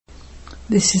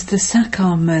This is the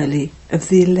Sakar Murli of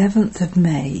the 11th of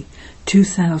May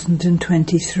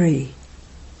 2023.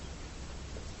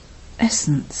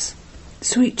 Essence.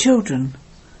 Sweet children,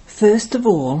 first of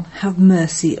all have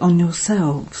mercy on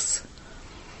yourselves.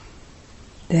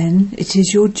 Then it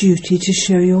is your duty to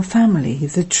show your family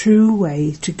the true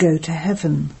way to go to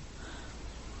heaven.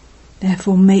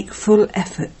 Therefore make full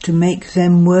effort to make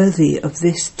them worthy of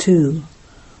this too.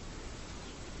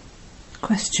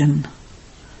 Question.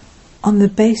 On the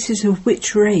basis of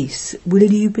which race will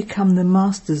you become the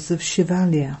masters of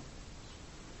Shivalya?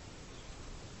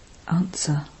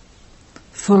 Answer.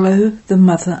 Follow the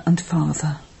mother and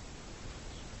father.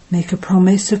 Make a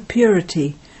promise of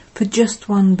purity for just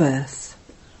one birth.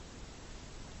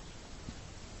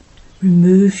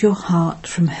 Remove your heart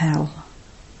from hell.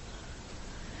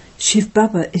 Shiv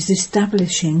Baba is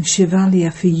establishing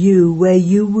Shivalya for you, where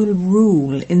you will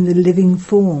rule in the living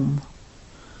form.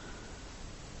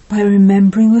 By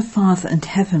remembering the Father and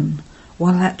Heaven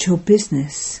while at your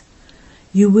business,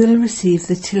 you will receive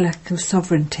the tilak of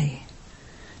sovereignty.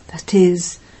 That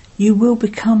is, you will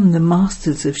become the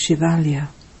masters of Shivalya.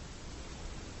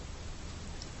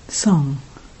 Song.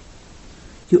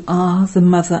 You are the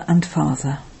mother and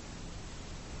father.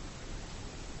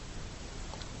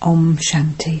 Om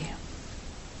Shanti.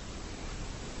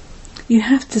 You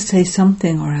have to say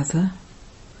something or other.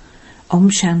 Om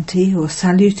Shanti or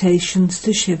salutations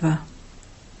to Shiva.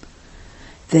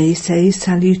 They say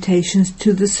salutations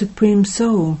to the Supreme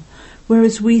Soul,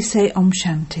 whereas we say Om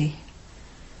Shanti.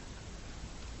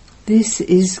 This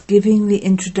is giving the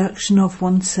introduction of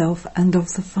oneself and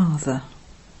of the Father.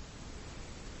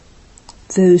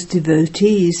 Those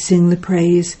devotees sing the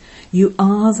praise, you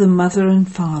are the mother and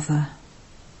father,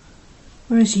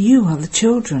 whereas you are the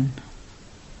children.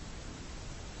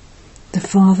 The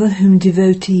Father whom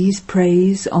devotees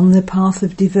praise on the path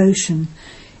of devotion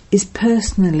is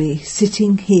personally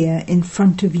sitting here in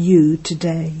front of you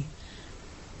today.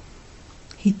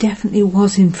 He definitely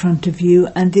was in front of you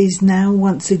and is now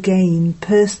once again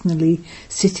personally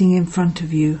sitting in front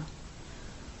of you.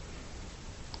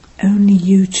 Only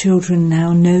you children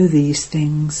now know these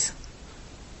things.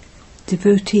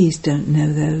 Devotees don't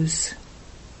know those.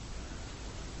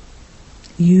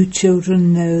 You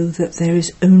children know that there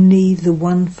is only the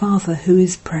one Father who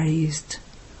is praised.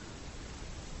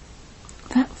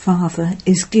 That Father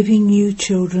is giving you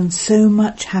children so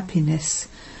much happiness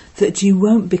that you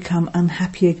won't become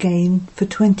unhappy again for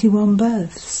 21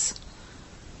 births.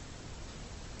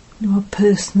 You are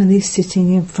personally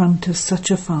sitting in front of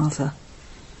such a Father.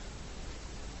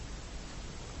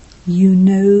 You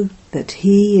know that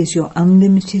He is your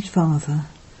unlimited Father,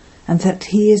 and that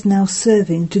He is now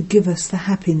serving to give us the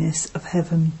happiness of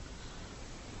heaven.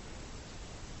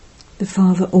 The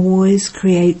Father always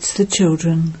creates the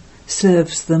children,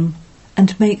 serves them,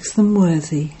 and makes them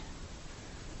worthy.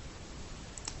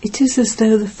 It is as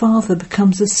though the Father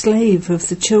becomes a slave of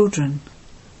the children.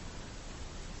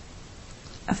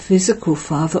 A physical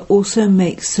father also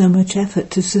makes so much effort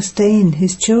to sustain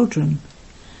his children.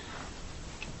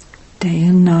 Day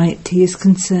and night he is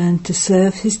concerned to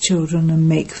serve his children and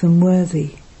make them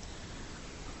worthy.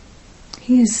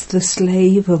 He is the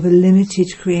slave of a limited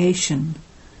creation,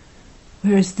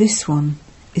 whereas this one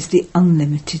is the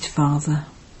unlimited Father.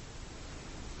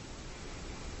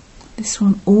 This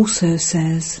one also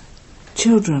says,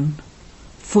 children,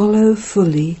 follow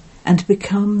fully and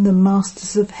become the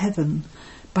masters of heaven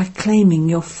by claiming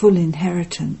your full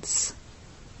inheritance.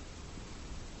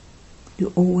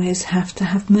 You always have to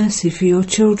have mercy for your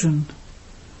children.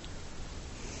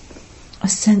 A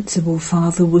sensible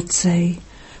father would say,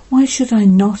 why should I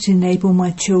not enable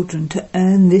my children to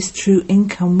earn this true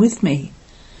income with me?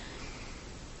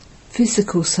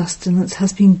 Physical sustenance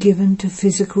has been given to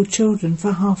physical children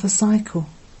for half a cycle.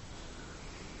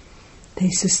 They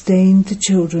sustained the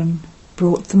children,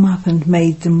 brought them up and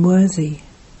made them worthy.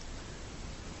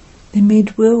 They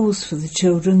made wills for the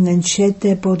children, then shed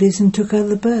their bodies and took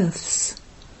other births.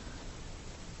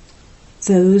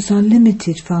 Those are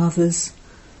limited fathers,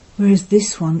 whereas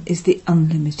this one is the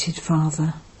unlimited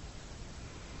Father.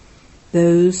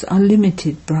 Those are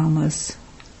limited Brahmas.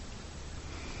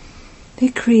 They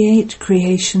create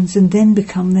creations and then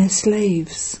become their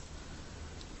slaves.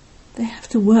 They have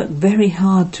to work very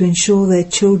hard to ensure their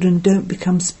children don't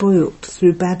become spoilt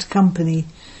through bad company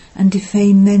and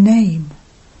defame their name.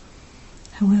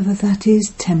 However, that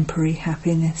is temporary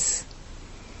happiness.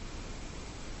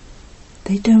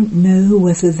 They don't know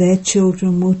whether their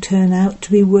children will turn out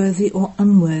to be worthy or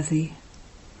unworthy.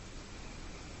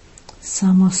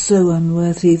 Some are so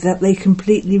unworthy that they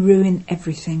completely ruin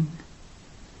everything.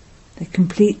 They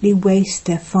completely waste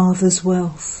their father's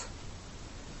wealth.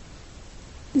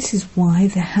 This is why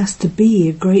there has to be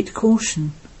a great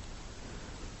caution.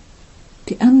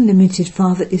 The unlimited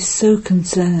Father is so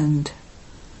concerned.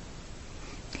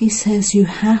 He says you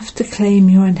have to claim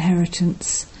your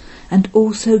inheritance and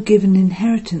also give an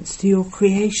inheritance to your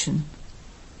creation.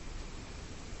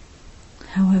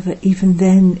 However, even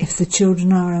then, if the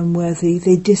children are unworthy,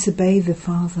 they disobey the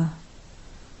Father.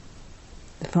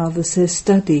 The Father says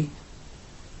study,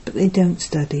 but they don't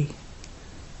study.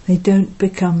 They don't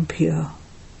become pure.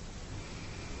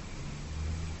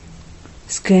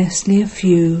 Scarcely a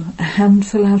few, a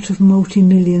handful out of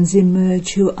multi-millions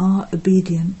emerge who are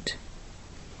obedient.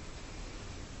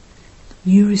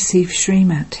 You receive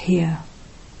Srimat here.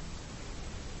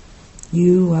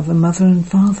 You are the mother and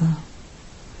father.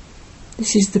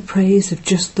 This is the praise of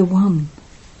just the one.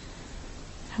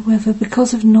 However,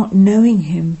 because of not knowing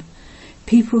him,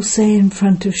 people say in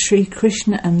front of Sri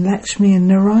Krishna and Lakshmi and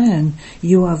Narayan,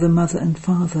 you are the mother and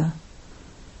father.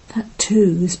 That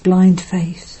too is blind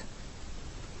faith.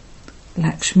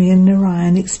 Lakshmi and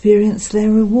Narayan experience their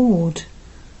reward.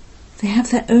 They have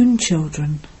their own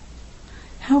children.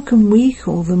 How can we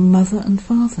call them mother and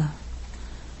father?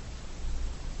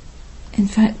 In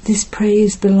fact, this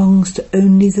praise belongs to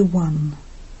only the one.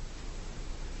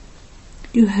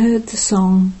 You heard the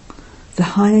song, "The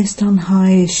highest on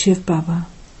high is Shiv Baba."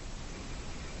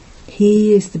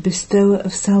 He is the bestower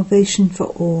of salvation for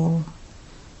all.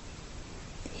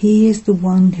 He is the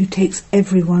one who takes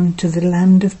everyone to the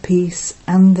land of peace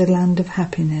and the land of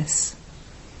happiness.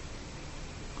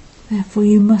 Therefore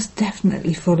you must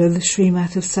definitely follow the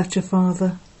Srimat of such a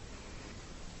father.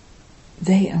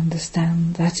 They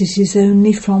understand that it is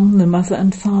only from the mother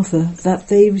and father that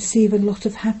they receive a lot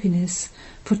of happiness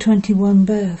for 21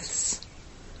 births.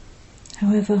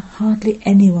 However, hardly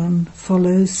anyone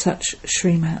follows such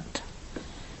Srimat.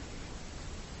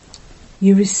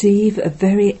 You receive a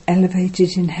very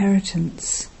elevated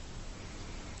inheritance.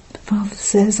 The Father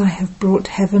says, I have brought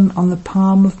heaven on the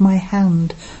palm of my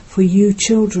hand for you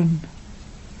children.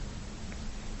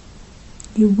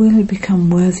 You will become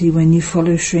worthy when you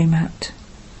follow Srimat.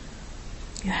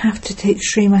 You have to take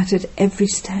Srimat at every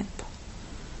step.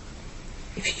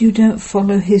 If you don't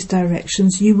follow his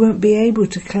directions, you won't be able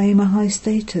to claim a high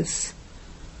status.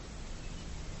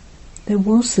 There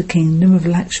was the kingdom of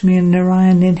Lakshmi and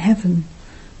Narayan in heaven.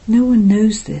 No one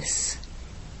knows this.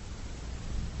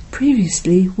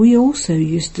 Previously, we also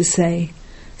used to say,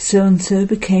 so-and-so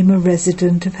became a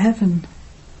resident of heaven.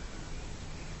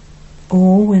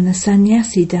 Or when a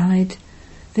sannyasi died,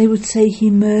 they would say he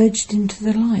merged into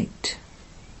the light.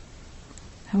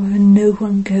 However, no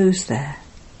one goes there.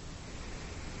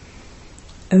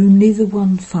 Only the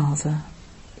one Father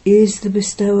is the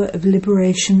bestower of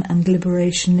liberation and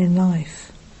liberation in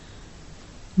life.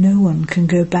 No one can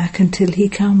go back until he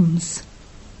comes.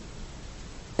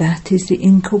 That is the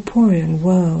incorporeal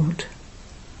world.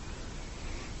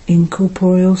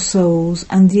 Incorporeal souls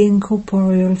and the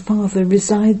incorporeal Father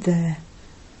reside there,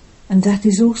 and that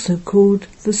is also called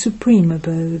the Supreme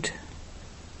Abode.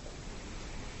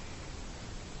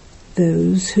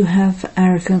 Those who have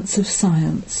arrogance of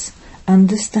science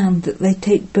understand that they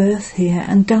take birth here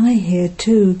and die here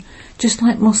too, just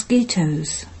like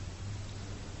mosquitoes.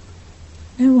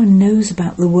 No one knows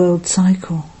about the world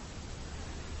cycle.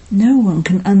 No one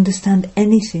can understand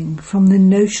anything from the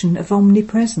notion of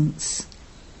omnipresence.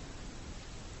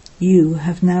 You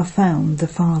have now found the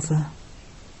Father.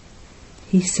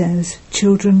 He says,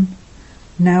 children,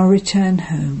 now return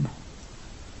home.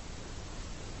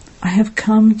 I have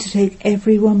come to take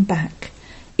everyone back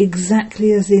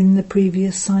exactly as in the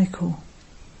previous cycle.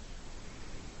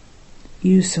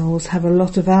 You souls have a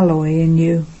lot of alloy in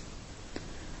you.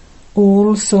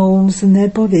 All souls and their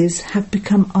bodies have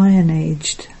become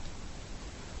iron-aged.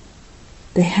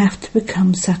 They have to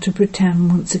become Satapratan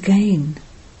once again.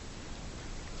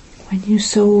 When you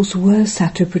souls were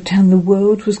Satapratan, the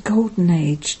world was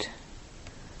golden-aged.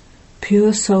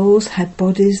 Pure souls had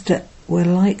bodies that were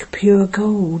like pure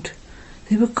gold.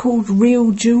 They were called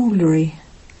real jewellery.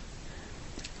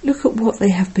 Look at what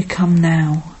they have become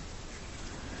now.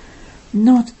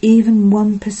 Not even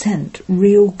 1%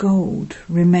 real gold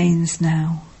remains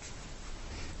now.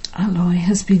 Alloy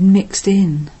has been mixed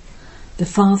in. The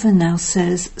Father now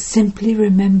says, simply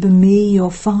remember me,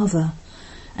 your Father,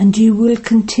 and you will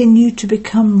continue to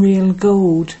become real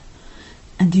gold,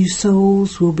 and you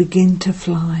souls will begin to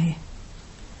fly.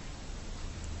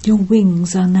 Your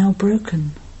wings are now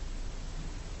broken.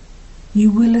 You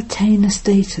will attain a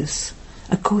status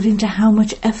according to how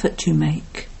much effort you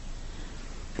make.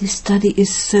 This study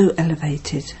is so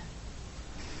elevated.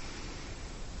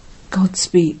 God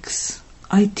speaks,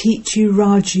 I teach you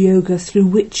Raj Yoga, through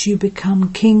which you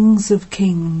become kings of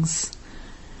kings.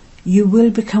 You will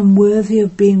become worthy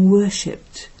of being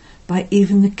worshipped by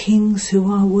even the kings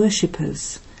who are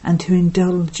worshippers and who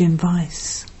indulge in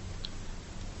vice.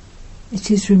 It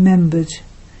is remembered,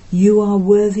 you are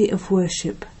worthy of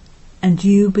worship, and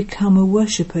you become a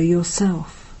worshipper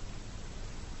yourself.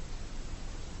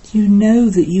 You know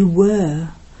that you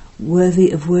were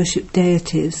worthy of worship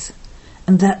deities,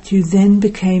 and that you then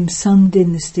became Sun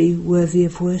dynasty worthy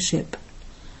of worship.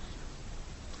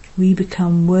 We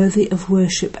become worthy of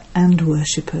worship and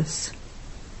worshippers.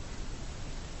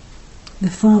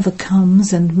 The Father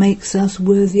comes and makes us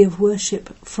worthy of worship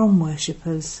from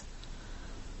worshippers.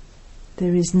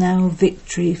 There is now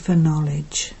victory for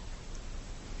knowledge.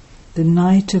 The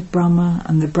night of Brahma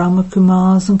and the Brahma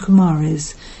Kumaris and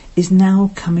Kumaris is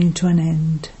now coming to an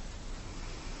end.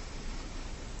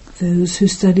 Those who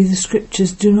study the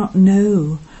scriptures do not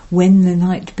know when the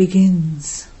night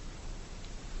begins.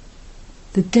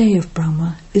 The day of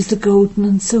Brahma is the golden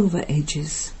and silver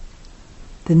ages.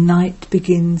 The night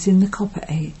begins in the copper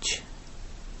age.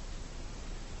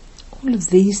 All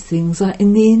of these things are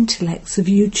in the intellects of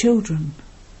you children.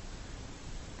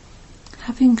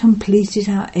 Having completed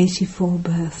our 84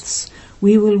 births,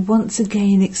 we will once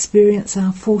again experience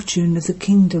our fortune of the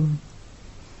kingdom.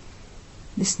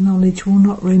 This knowledge will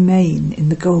not remain in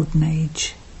the golden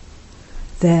age.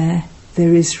 There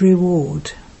is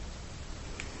reward.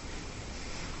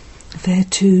 There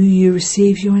too you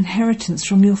receive your inheritance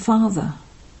from your father.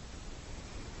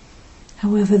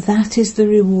 However, that is the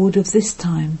reward of this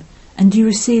time, and you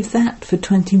receive that for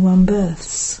 21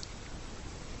 births.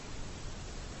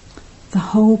 The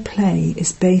whole play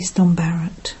is based on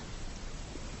Bharat.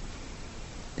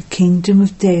 The kingdom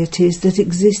of deities that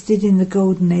existed in the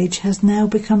Golden Age has now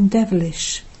become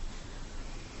devilish.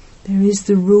 There is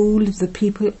the rule of the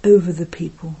people over the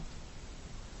people.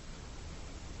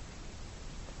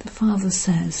 The Father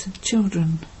says,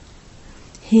 children,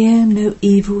 hear no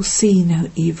evil, see no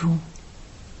evil.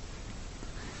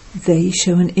 They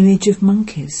show an image of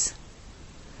monkeys.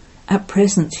 At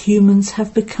present, humans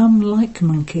have become like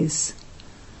monkeys.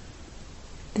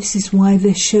 This is why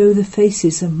they show the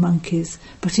faces of monkeys,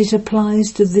 but it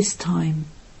applies to this time.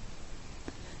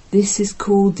 This is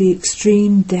called the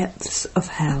extreme depths of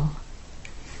hell.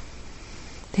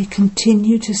 They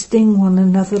continue to sting one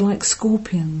another like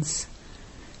scorpions.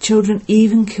 Children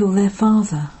even kill their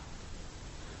father.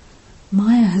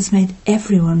 Maya has made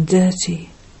everyone dirty.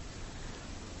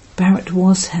 Bharat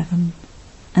was heaven,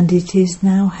 and it is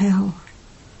now hell.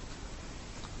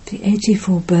 The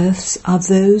 84 births are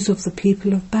those of the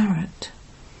people of Bharat.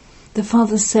 The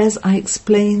Father says, I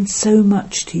explained so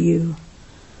much to you.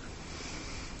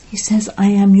 He says, I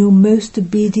am your most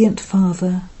obedient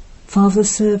father,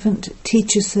 father-servant,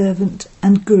 teacher-servant,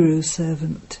 and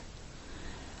guru-servant.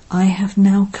 I have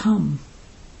now come.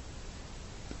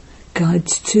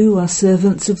 Guides too are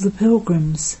servants of the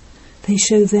pilgrims. They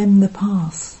show them the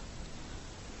path.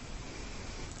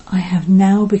 I have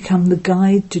now become the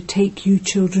guide to take you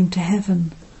children to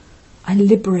heaven. I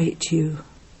liberate you.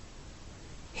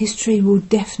 History will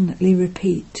definitely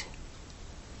repeat.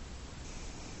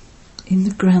 In the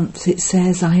Granth it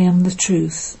says, I am the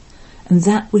truth, and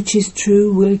that which is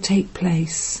true will take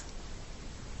place.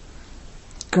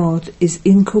 God is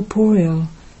incorporeal.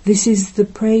 This is the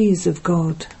praise of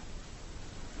God.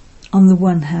 On the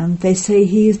one hand, they say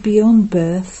he is beyond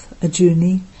birth,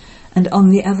 Ajuni, and on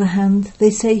the other hand, they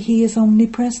say he is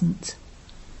omnipresent.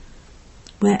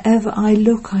 Wherever I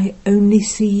look, I only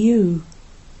see you.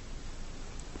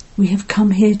 We have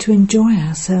come here to enjoy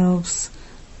ourselves.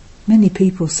 Many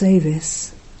people say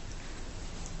this.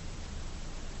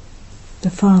 The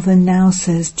Father now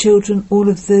says, children, all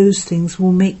of those things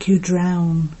will make you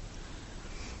drown.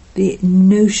 The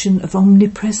notion of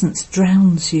omnipresence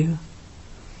drowns you.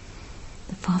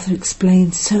 The Father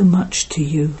explains so much to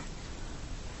you.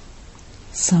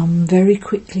 Some very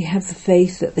quickly have the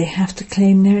faith that they have to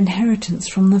claim their inheritance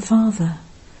from the Father.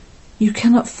 You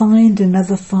cannot find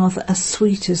another Father as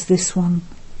sweet as this one.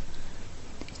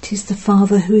 It is the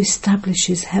Father who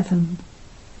establishes heaven.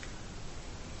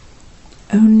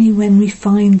 Only when we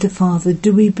find the Father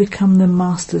do we become the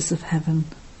masters of heaven.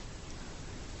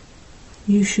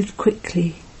 You should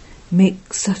quickly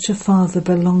make such a Father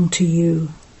belong to you.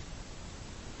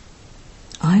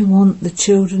 I want the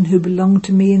children who belonged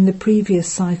to me in the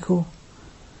previous cycle.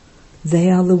 They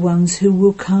are the ones who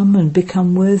will come and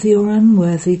become worthy or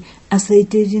unworthy as they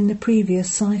did in the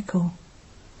previous cycle.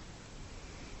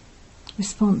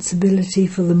 Responsibility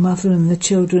for the mother and the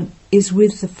children is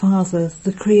with the Father,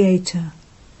 the Creator.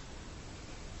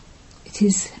 It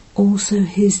is also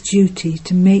his duty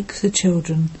to make the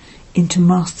children into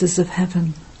masters of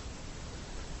heaven.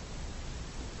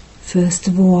 First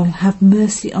of all, have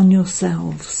mercy on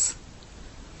yourselves.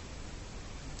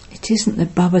 It isn't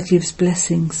that Baba gives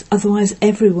blessings, otherwise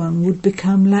everyone would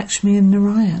become Lakshmi and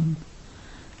Narayan.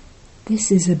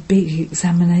 This is a big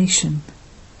examination.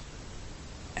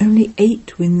 Only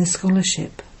 8 win the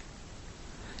scholarship.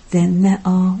 Then there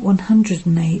are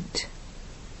 108.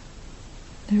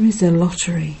 There is a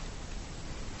lottery.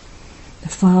 The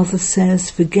Father says,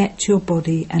 forget your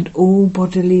body and all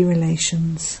bodily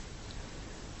relations.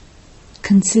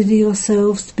 Consider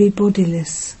yourselves to be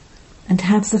bodiless and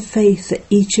have the faith that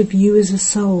each of you is a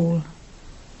soul.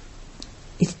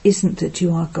 It isn't that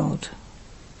you are God.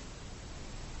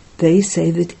 They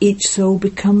say that each soul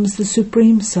becomes the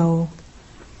Supreme Soul.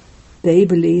 They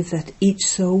believe that each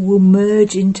soul will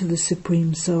merge into the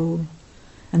Supreme Soul,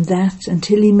 and that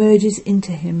until he merges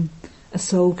into him, a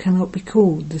soul cannot be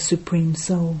called the Supreme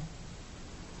Soul.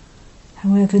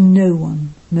 However, no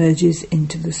one merges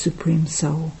into the Supreme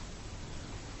Soul.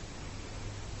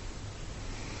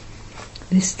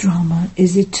 This drama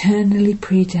is eternally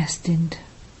predestined.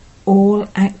 All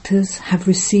actors have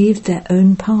received their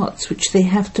own parts which they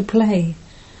have to play.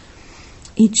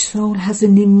 Each soul has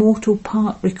an immortal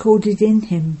part recorded in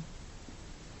him.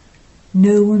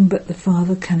 No one but the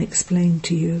Father can explain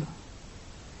to you.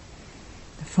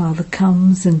 The Father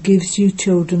comes and gives you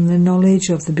children the knowledge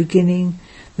of the beginning,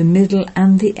 the middle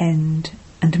and the end,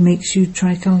 and makes you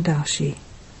Trikaldashi.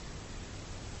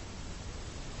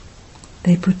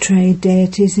 They portray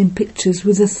deities in pictures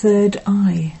with a third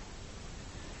eye.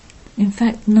 In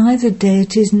fact, neither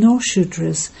deities nor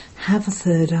Shudras have a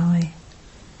third eye.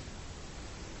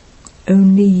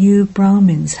 Only you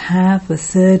Brahmins have a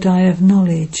third eye of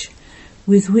knowledge,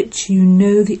 with which you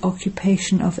know the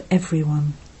occupation of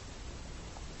everyone.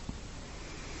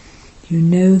 You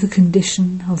know the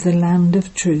condition of the land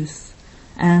of truth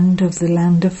and of the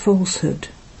land of falsehood.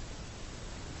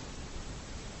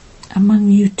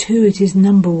 Among you too it is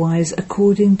number-wise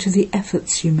according to the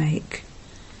efforts you make.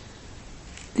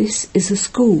 This is a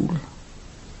school.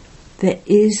 There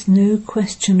is no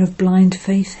question of blind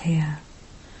faith here.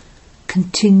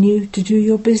 Continue to do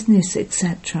your business,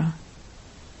 etc.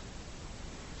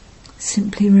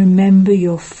 Simply remember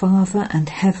your Father and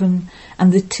heaven,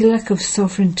 and the tilak of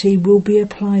sovereignty will be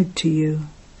applied to you.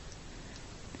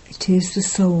 It is the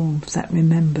soul that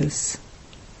remembers.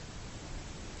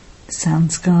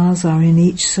 Sanskars are in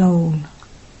each soul.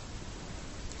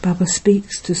 Baba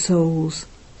speaks to souls.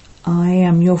 I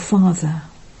am your Father.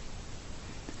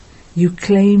 You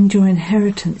claimed your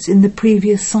inheritance in the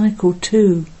previous cycle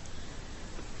too.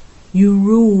 You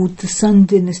ruled the Sun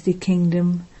Dynasty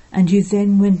kingdom, and you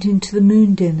then went into the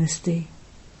Moon Dynasty.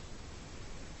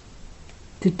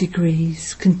 The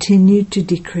degrees continued to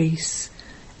decrease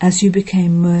as you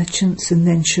became merchants and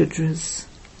then Shudras.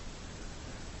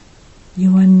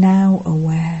 You are now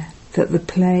aware that the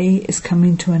play is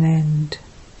coming to an end.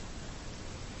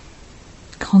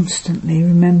 Constantly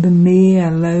remember me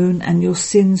alone and your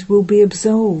sins will be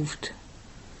absolved.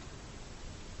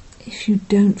 If you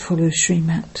don't follow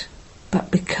Srimat,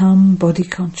 but become body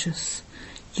conscious,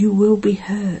 you will be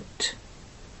hurt.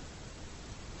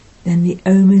 Then the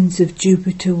omens of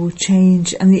Jupiter will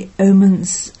change and the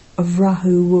omens of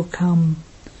Rahu will come.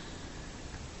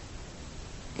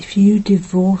 If you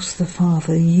divorce the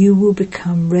Father, you will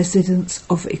become residents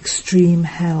of extreme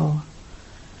hell.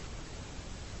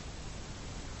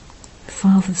 The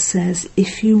Father says,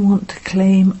 if you want to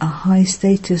claim a high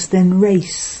status, then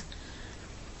race.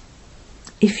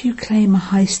 If you claim a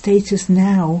high status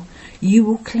now, you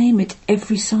will claim it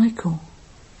every cycle.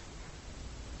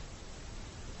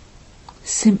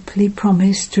 Simply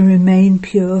promise to remain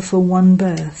pure for one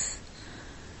birth,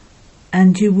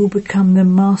 and you will become the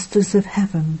masters of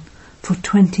heaven for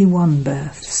 21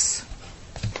 births.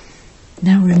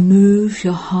 Now remove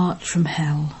your heart from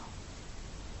hell.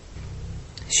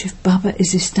 Shiv Baba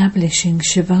is establishing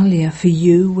Shivalya for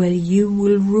you, where you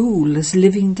will rule as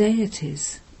living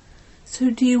deities. So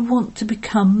do you want to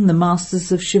become the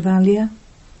masters of Shivalya?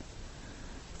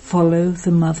 Follow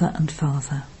the mother and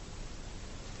father.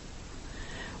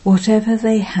 Whatever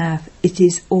they have, it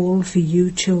is all for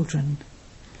you children.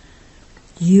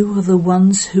 You are the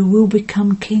ones who will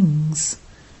become kings.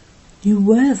 You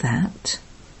were that.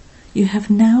 You have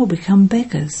now become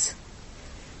beggars.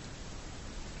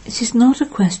 It is not a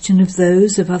question of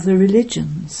those of other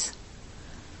religions.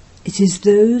 It is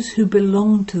those who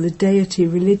belong to the deity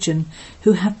religion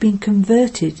who have been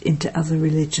converted into other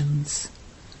religions.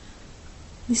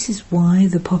 This is why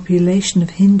the population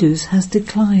of Hindus has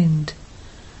declined.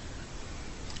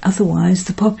 Otherwise,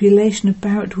 the population of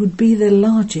Bharat would be the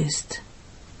largest.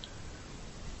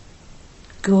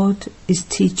 God is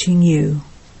teaching you.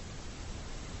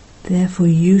 Therefore,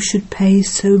 you should pay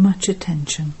so much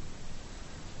attention.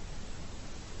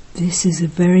 This is a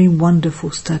very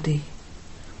wonderful study.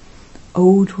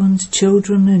 Old ones,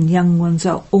 children and young ones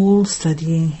are all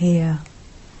studying here.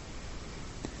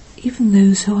 Even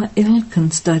those who are ill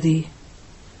can study.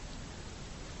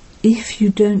 If you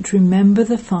don't remember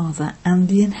the Father and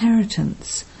the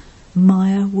inheritance,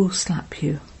 Maya will slap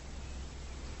you.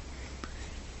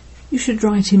 You should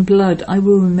write in blood, I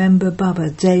will remember Baba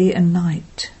day and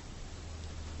night.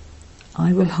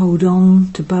 I will hold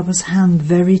on to Baba's hand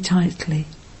very tightly.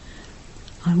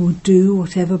 I will do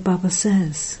whatever Baba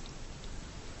says.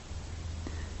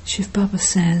 Shiv Baba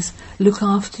says, look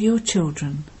after your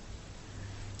children.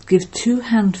 Give 2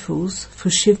 handfuls for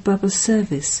Shiv Baba's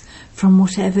service from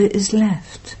whatever is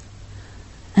left.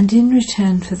 And in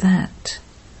return for that,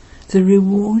 the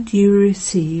reward you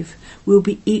receive will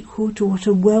be equal to what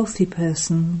a wealthy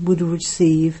person would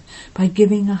receive by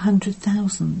giving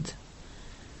 100,000.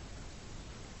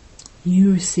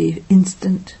 You receive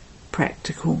instant,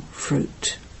 practical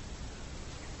fruit.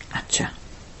 Acha.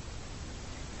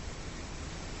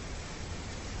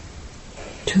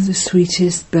 To the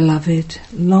sweetest, beloved,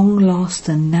 long lost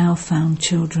and now found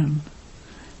children,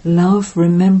 love,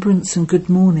 remembrance and good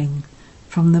morning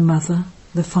from the Mother,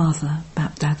 the Father,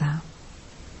 Bap-Dada.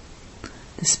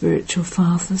 The spiritual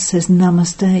father says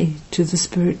Namaste to the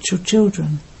spiritual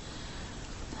children,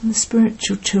 and the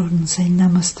spiritual children say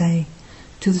Namaste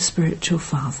to the spiritual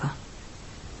father.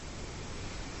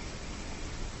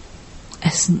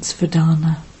 Essence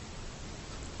Vedana.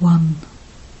 1.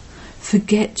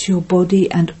 Forget your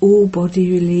body and all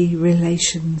bodily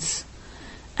relations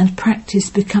and practice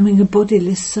becoming a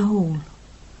bodiless soul.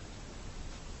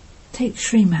 Take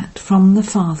Srimat from the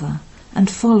Father and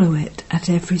follow it at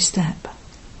every step.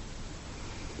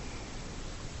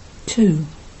 2.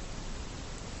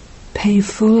 Pay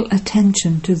full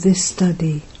attention to this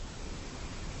study.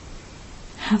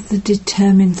 Have the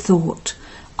determined thought,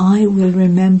 I will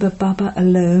remember Baba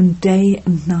alone day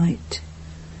and night,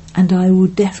 and I will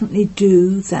definitely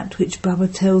do that which Baba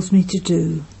tells me to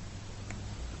do.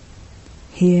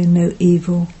 Hear no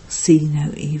evil, see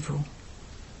no evil.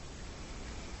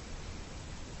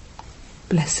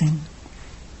 Blessing.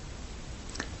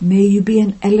 May you be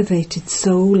an elevated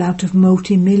soul out of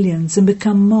multi-millions and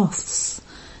become moths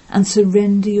and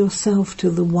surrender yourself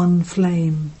to the one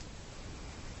flame.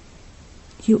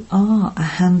 You are a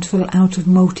handful out of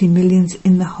multi-millions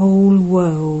in the whole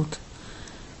world.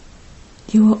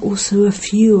 You are also a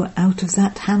few out of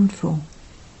that handful.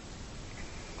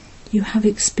 You have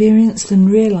experienced and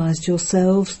realized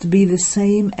yourselves to be the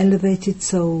same elevated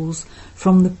souls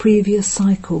from the previous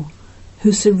cycle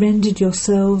who surrendered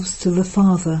yourselves to the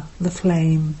Father, the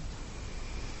Flame.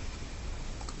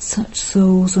 Such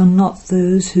souls are not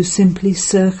those who simply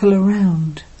circle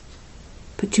around,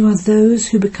 but you are those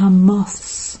who become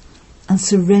moths and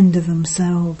surrender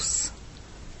themselves.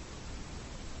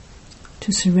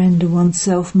 To surrender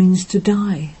oneself means to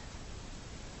die.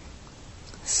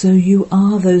 So you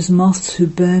are those moths who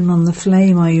burn on the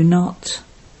flame, are you not?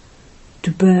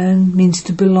 To burn means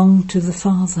to belong to the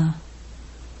Father.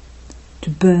 To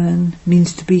burn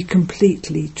means to be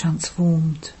completely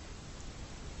transformed.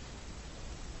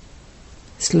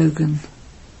 Slogan.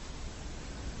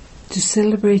 To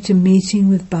celebrate a meeting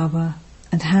with Baba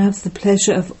and have the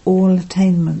pleasure of all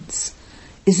attainments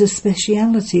is a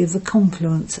speciality of the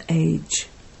confluence age.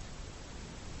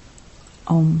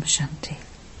 Om Shanti.